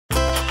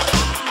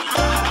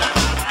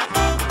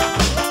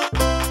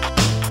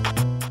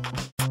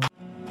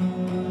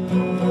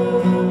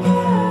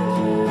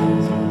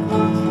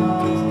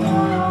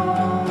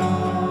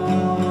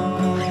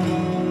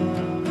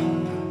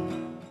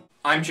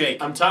I'm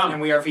Jake. I'm Tom. And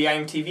we are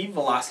VIMTV,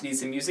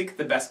 Velocities in Music,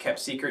 the best kept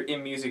secret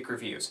in music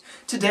reviews.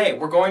 Today,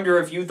 we're going to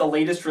review the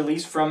latest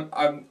release from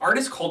an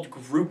artist called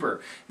Grouper.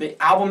 The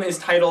album is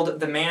titled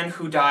The Man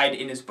Who Died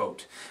in His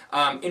Boat.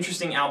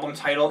 Interesting album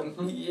title.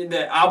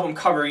 The album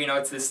cover, you know,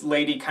 it's this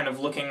lady kind of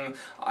looking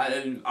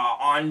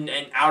on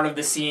and out of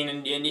the scene,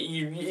 and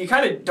you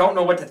kind of don't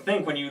know what to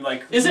think when you,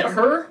 like... Is it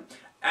her?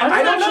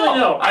 I don't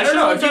know. I don't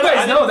know. If you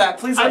guys know that,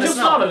 please let us know. I just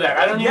thought of that.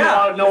 I don't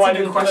even know why I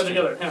didn't put that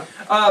together. Yeah.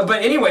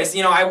 But anyways,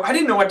 you know, I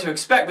didn't know what to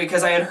expect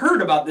because I had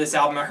heard about this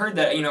album. I heard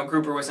that, you know,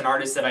 Grouper was an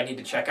artist that I need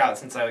to check out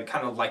since I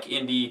kind of like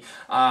indie,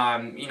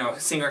 you know,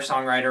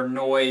 singer-songwriter,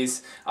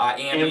 noise,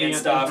 ambient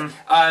stuff.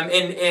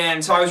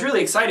 And so I was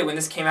really excited when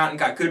this came out and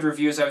got good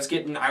reviews. I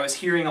was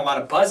hearing a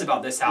lot of buzz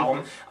about this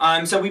album.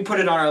 So we put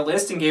it on our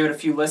list and gave it a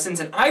few listens,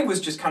 and I was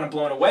just kind of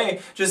blown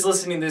away just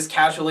listening to this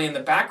casually in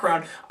the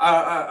background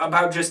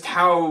about just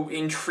how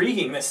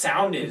intriguing the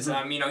sound is.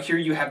 You know, here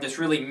you have this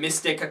really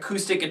mystic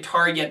acoustic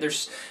guitar, yet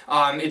there's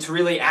it's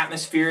really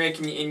atmospheric,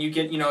 and you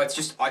get, you know,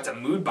 it's a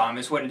mood bomb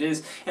is what it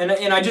is. And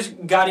I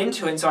just got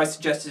into it, and so I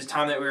suggested to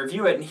Tom that we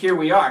review it, and here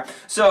we are.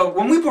 So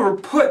when we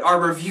put our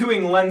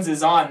reviewing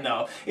lenses on,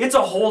 though, it's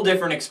a whole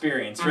different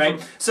experience,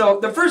 right? So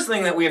the first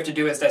thing that we have to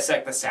do is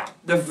dissect the sound.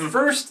 The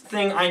first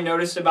thing I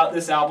noticed about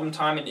this album,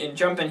 Tom, and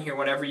jump in here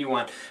whenever you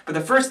want, but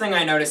the first thing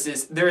I noticed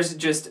is there's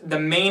just the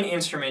main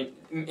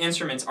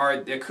instruments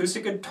are the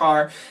acoustic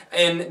guitar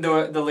and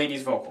the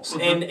lady's vocals.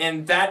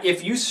 And that,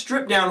 if you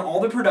strip down all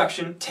the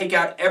production, take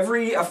out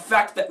every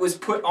effect that was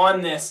put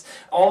on this,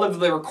 all of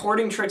the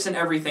recording tricks and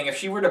everything, if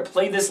she were to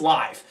play this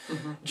live,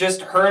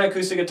 just her and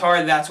acoustic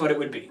guitar, that's what it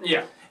would be.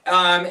 Yeah.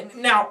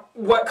 Now,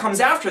 what comes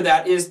after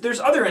that is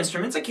there's other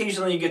instruments.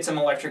 Occasionally you get some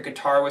electric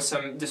guitar with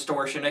some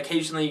distortion.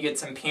 Occasionally you get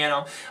some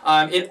piano.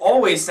 It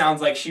always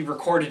sounds like she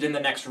recorded in the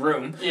next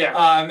room. Yeah.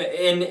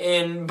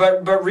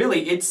 But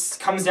really, it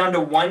comes down to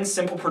one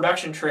simple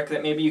production trick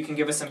that maybe you can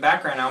give us some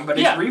background on, but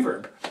it's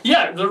reverb.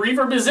 Yeah, the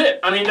reverb is it.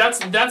 I mean,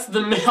 that's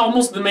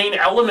almost the main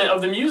element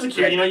of the music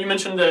here. You know, you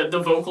mentioned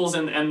the vocals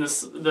and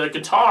the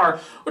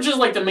guitar, which is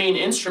like the main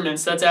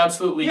instruments. That's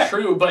absolutely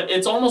true. But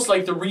it's almost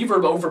like the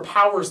reverb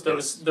overpowers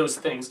those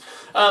things.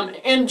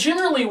 And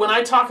generally, when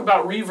I talk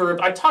about reverb,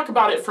 I talk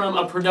about it from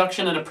a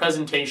production and a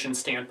presentation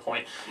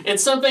standpoint.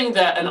 It's something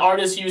that an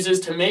artist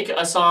uses to make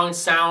a song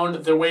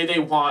sound the way they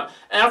want.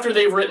 After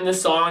they've written the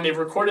song, they've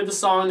recorded the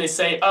song, they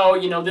say, oh,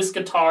 you know, this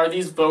guitar,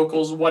 these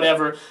vocals,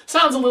 whatever,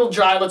 sounds a little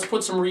dry, let's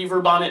put some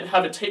reverb on it,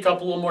 have it take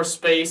up a little more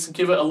space,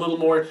 give it a little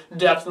more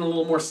depth and a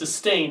little more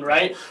sustain,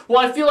 right? Well,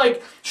 I feel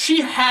like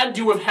she had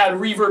to have had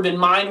reverb in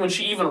mind when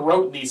she even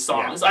wrote these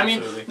songs. I mean,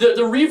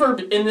 the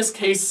reverb in this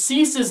case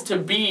ceases to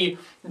be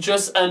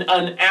just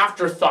an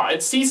afterthought.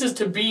 It ceases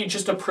to be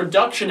just a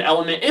production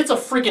element. It's a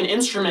freaking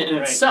instrument in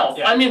itself.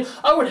 I mean,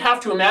 I would have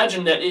to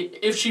imagine that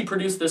if she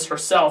produced this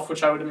herself,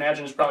 which I would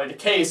imagine is probably the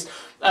case,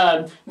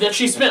 that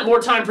she spent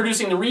more time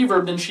producing the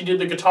reverb than she did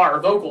the guitar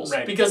or vocals,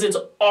 because it's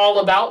all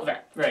about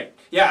that. Right.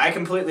 Yeah, I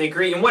completely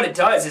agree. And what it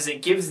does is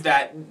it gives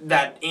that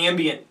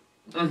ambient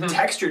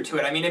texture to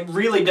it. I mean, it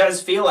really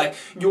does feel like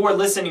you're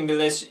listening to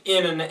this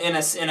in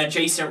an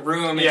adjacent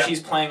room, and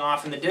she's playing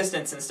off in the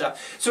distance and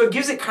stuff. So it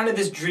gives it kind of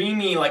this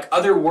dreamy, like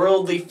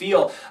otherworldly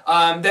feel.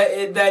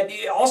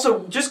 That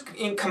also just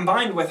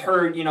combined with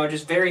her, you know,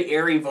 just very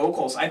airy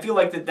vocals. I feel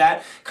like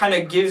that kind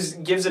of gives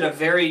it a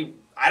very,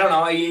 I don't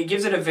know, it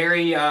gives it a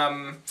very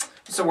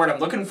what's the word I'm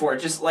looking for?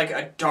 Just like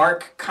a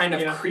dark kind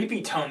of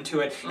creepy tone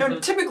to it. You know,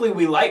 typically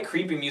we like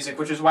creepy music,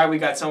 which is why we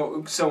got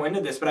so into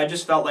this, but I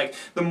just felt like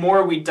the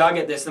more we dug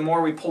at this, the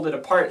more we pulled it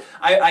apart,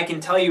 I can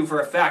tell you for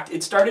a fact,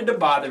 it started to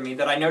bother me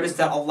that I noticed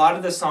that a lot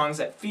of the songs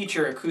that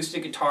feature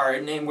acoustic guitar,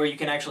 and where you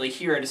can actually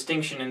hear a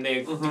distinction in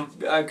the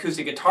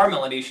acoustic guitar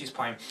melody she's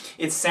playing,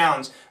 it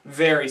sounds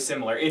very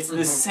similar. It's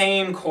the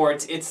same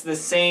chords, it's the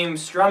same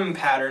strum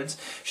patterns.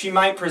 She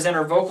might present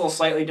her vocals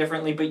slightly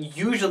differently, but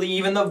usually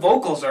even the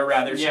vocals are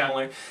rather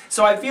similar.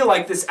 So I feel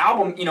like this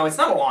album, you know, it's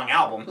not a long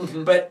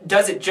album, but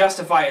does it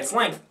justify its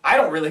length? I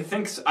don't really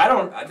think so. I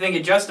don't think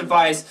it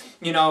justifies,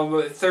 you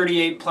know,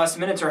 38 plus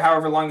minutes or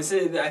however long this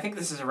is. I think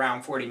this is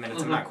around 40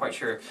 minutes, I'm not quite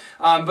sure.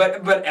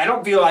 But I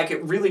don't feel like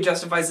it really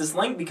justifies this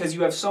length because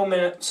you have so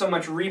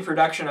much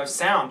reproduction of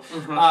sound.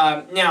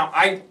 Now,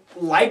 I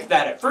like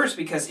that at first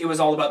because it was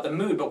all about the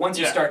mood, but once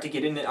you start to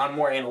get in it on a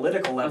more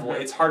analytical level,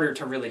 it's harder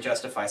to really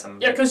justify some of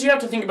it. Yeah, because you have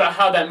to think about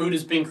how that mood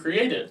is being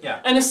created.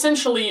 Yeah. And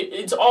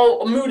essentially,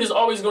 mood is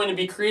always going to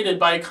be created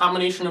by a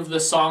combination of the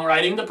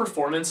songwriting, the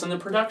performance, and the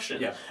production.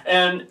 Yeah.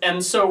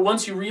 And so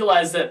once you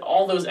realize that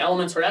all those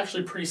elements are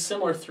actually pretty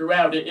similar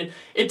throughout,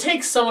 it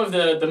takes some of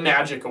the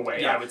magic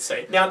away, I would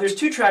say. Now, there's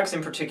two tracks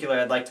in particular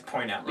I'd like to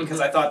point out because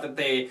I thought that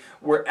they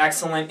were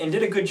excellent and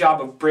did a good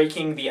job of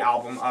breaking the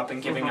album up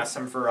and giving us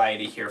some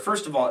variety here.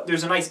 First of all,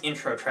 there's a nice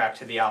intro track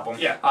to the album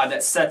yeah.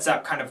 That sets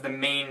up kind of the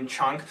main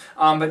chunk.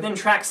 But then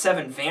track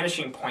 7,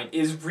 Vanishing Point,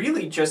 is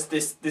really just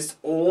this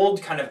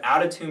old kind of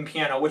out-of-tune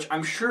piano, which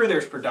I'm sure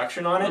there's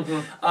production on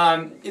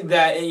it,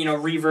 that, you know,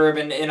 reverb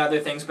and other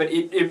things, but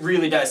it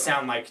really does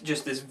sound like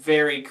just this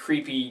very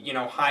creepy, you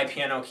know, high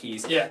piano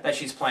keys that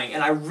she's playing.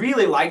 And I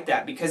really like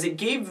that because it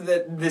gave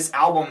this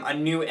album a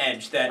new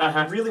edge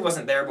that really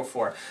wasn't there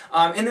before.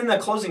 And then the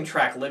closing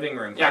track, Living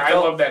Room. Yeah, I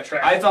love that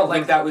track. I felt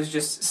like that was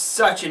just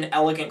such an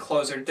elegant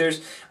closer.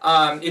 There's,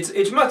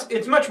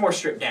 it's much more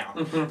stripped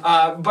down,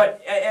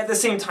 but at the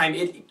same time,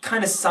 it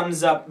kind of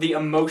sums up the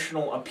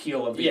emotional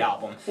appeal of the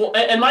album. Well,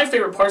 and my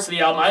favorite parts of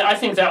the album, I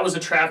think that was a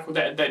track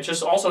that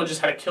just also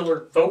just had a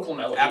killer vocal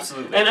melody.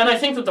 Absolutely. And I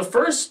think that the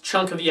first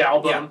chunk of the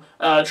album,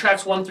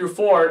 tracks 1 through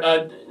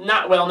 4,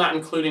 not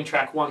including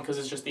track 1 because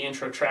it's just the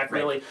intro track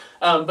really,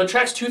 but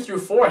tracks 2 through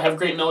 4 have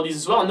great melodies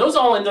as well, and those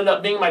all ended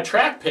up being my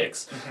track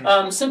picks,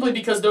 simply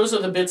because those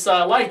are the bits that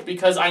I liked,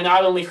 because I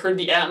not only heard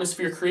the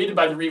atmosphere created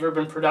by the reverb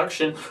and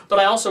production, but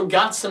I also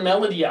got some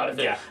melody out of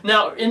it.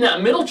 Now, in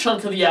that middle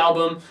chunk of the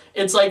album,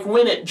 it's like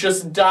when it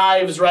just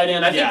dives right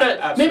in. I think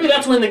that maybe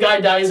that's when the guy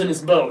dies in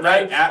his boat,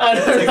 right?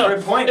 That's a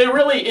good point.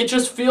 It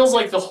just feels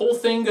like the whole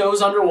thing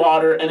goes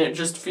underwater, and it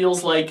just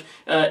feels like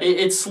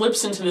it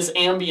slips into this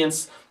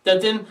ambience that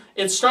then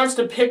it starts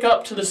to pick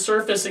up to the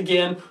surface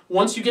again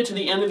once you get to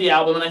the end of the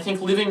album. And I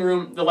think Living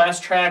Room, the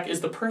last track,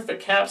 is the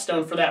perfect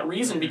capstone for that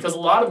reason, because a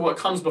lot of what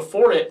comes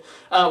before it,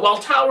 while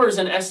Towers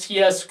and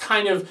STS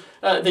kind of,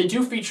 they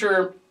do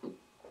feature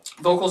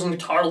vocals and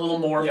guitar a little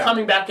more,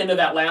 coming back into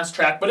that last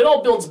track, but it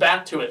all builds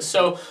back to it.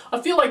 So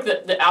I feel like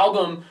the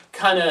album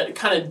kind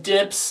of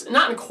dips,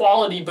 not in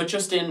quality, but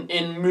just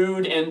in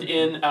mood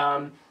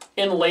and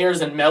in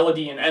layers and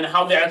melody and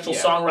how the actual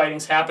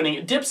songwriting's happening.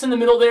 It dips in the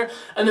middle there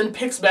and then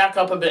picks back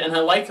up a bit, and I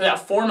like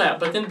that format.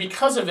 But then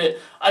because of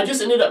it, I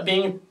just ended up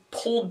being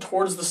pulled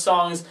towards the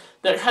songs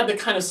that had the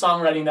kind of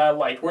songwriting that I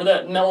liked, where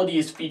that melody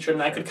is featured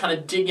and I could kind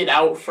of dig it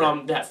out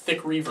from that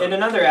thick reverb. And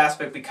another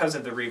aspect, because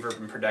of the reverb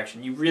and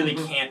production, you really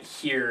can't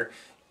hear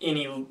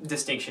any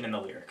distinction in the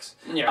lyrics.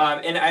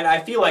 And I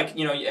feel like,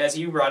 you know, as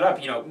you brought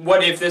up, you know,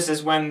 what if this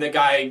is when the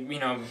guy, you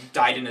know,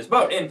 died in his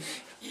boat? And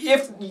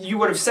if you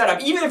would have set up,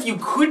 even if you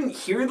couldn't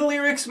hear the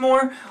lyrics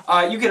more,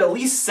 you could at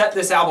least set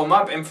this album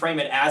up and frame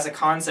it as a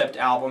concept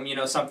album, you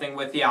know, something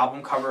with the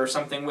album cover or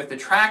something with the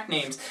track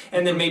names,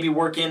 and then maybe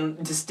work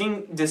in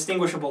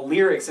distinguishable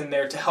lyrics in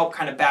there to help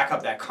kind of back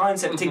up that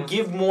concept, to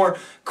give more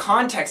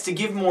context, to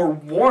give more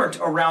warmth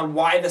around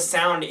why the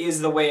sound is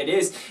the way it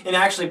is, and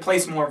actually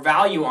place more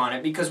value on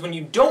it. Because when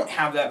you don't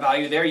have that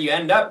value there, you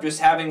end up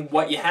just having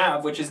what you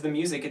have, which is the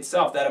music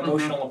itself. That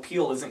emotional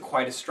appeal isn't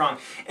quite as strong.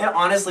 And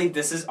honestly,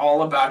 this is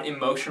all about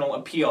emotional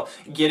appeal,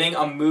 getting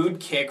a mood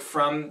kick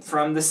from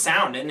the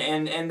sound,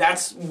 and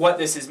that's what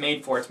this is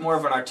made for. It's more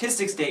of an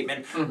artistic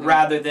statement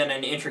rather than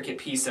an intricate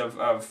piece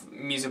of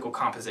musical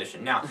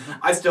composition. Now,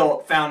 I still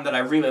found that I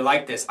really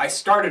liked this. I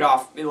started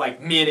off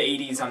like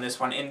mid-80s on this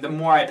one, and the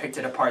more I picked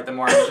it apart, the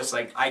more I was just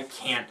like, I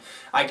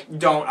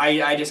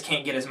just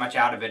can't get as much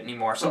out of it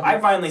anymore. So I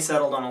finally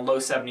settled on a low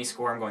 70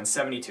 score. I'm going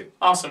 72.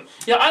 Awesome.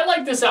 Yeah, I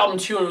like this album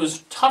too, and it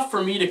was tough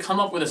for me to come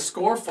up with a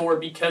score for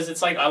it, because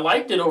it's like I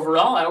liked it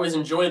overall. I always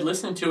enjoyed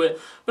listening to it,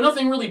 but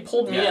nothing really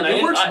pulled me in.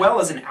 It works well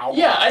as an album.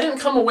 Yeah, I didn't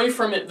come away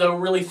from it though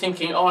really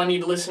thinking, oh, I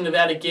need to listen to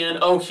that again.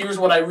 Oh, here's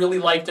what I really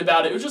liked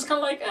about it. It was just kind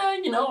of like,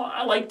 you know,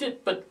 I liked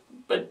it, but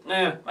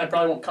I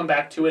probably won't come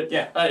back to it.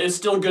 Yeah. It's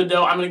still good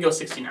though. I'm gonna go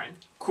 69.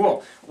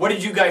 Cool. What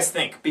did you guys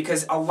think?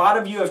 Because a lot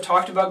of you have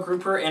talked about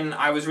Grouper, and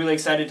I was really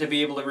excited to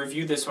be able to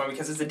review this one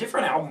because it's a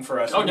different album for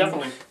us. Oh,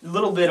 definitely. A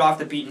little bit off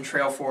the beaten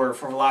trail for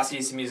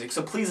Velocities of Music.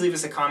 So please leave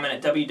us a comment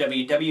at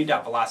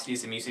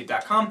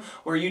www.velocitiesofmusic.com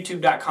or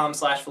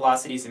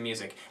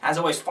youtube.com/velocitiesofmusic. As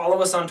always,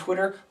 follow us on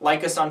Twitter,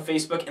 like us on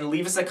Facebook, and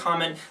leave us a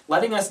comment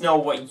letting us know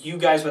what you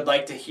guys would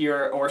like to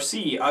hear or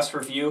see us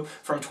review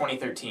from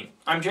 2013.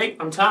 I'm Jake.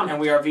 I'm Tom. And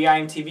we are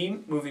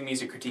VIMTV, Moving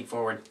Music Critique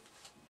Forward.